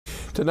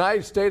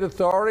Tonight, state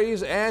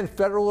authorities and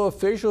federal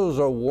officials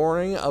are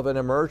warning of an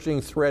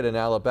emerging threat in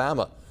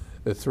Alabama.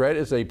 The threat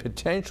is a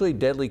potentially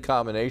deadly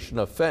combination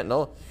of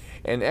fentanyl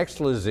and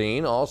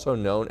xylazine, also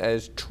known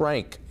as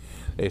tranq.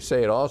 They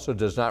say it also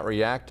does not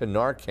react to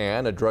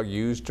Narcan, a drug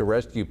used to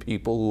rescue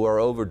people who are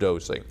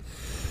overdosing.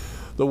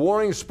 The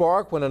warning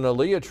sparked when an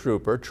ALEA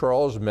Trooper,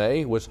 Charles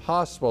May, was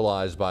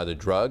hospitalized by the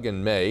drug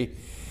in May.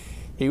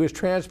 He was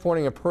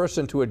transporting a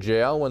person to a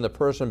jail when the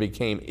person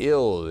became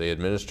ill. They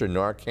administered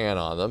Narcan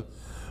on them,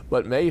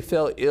 but May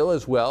fell ill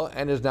as well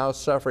and is now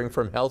suffering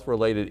from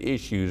health-related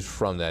issues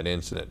from that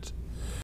incident.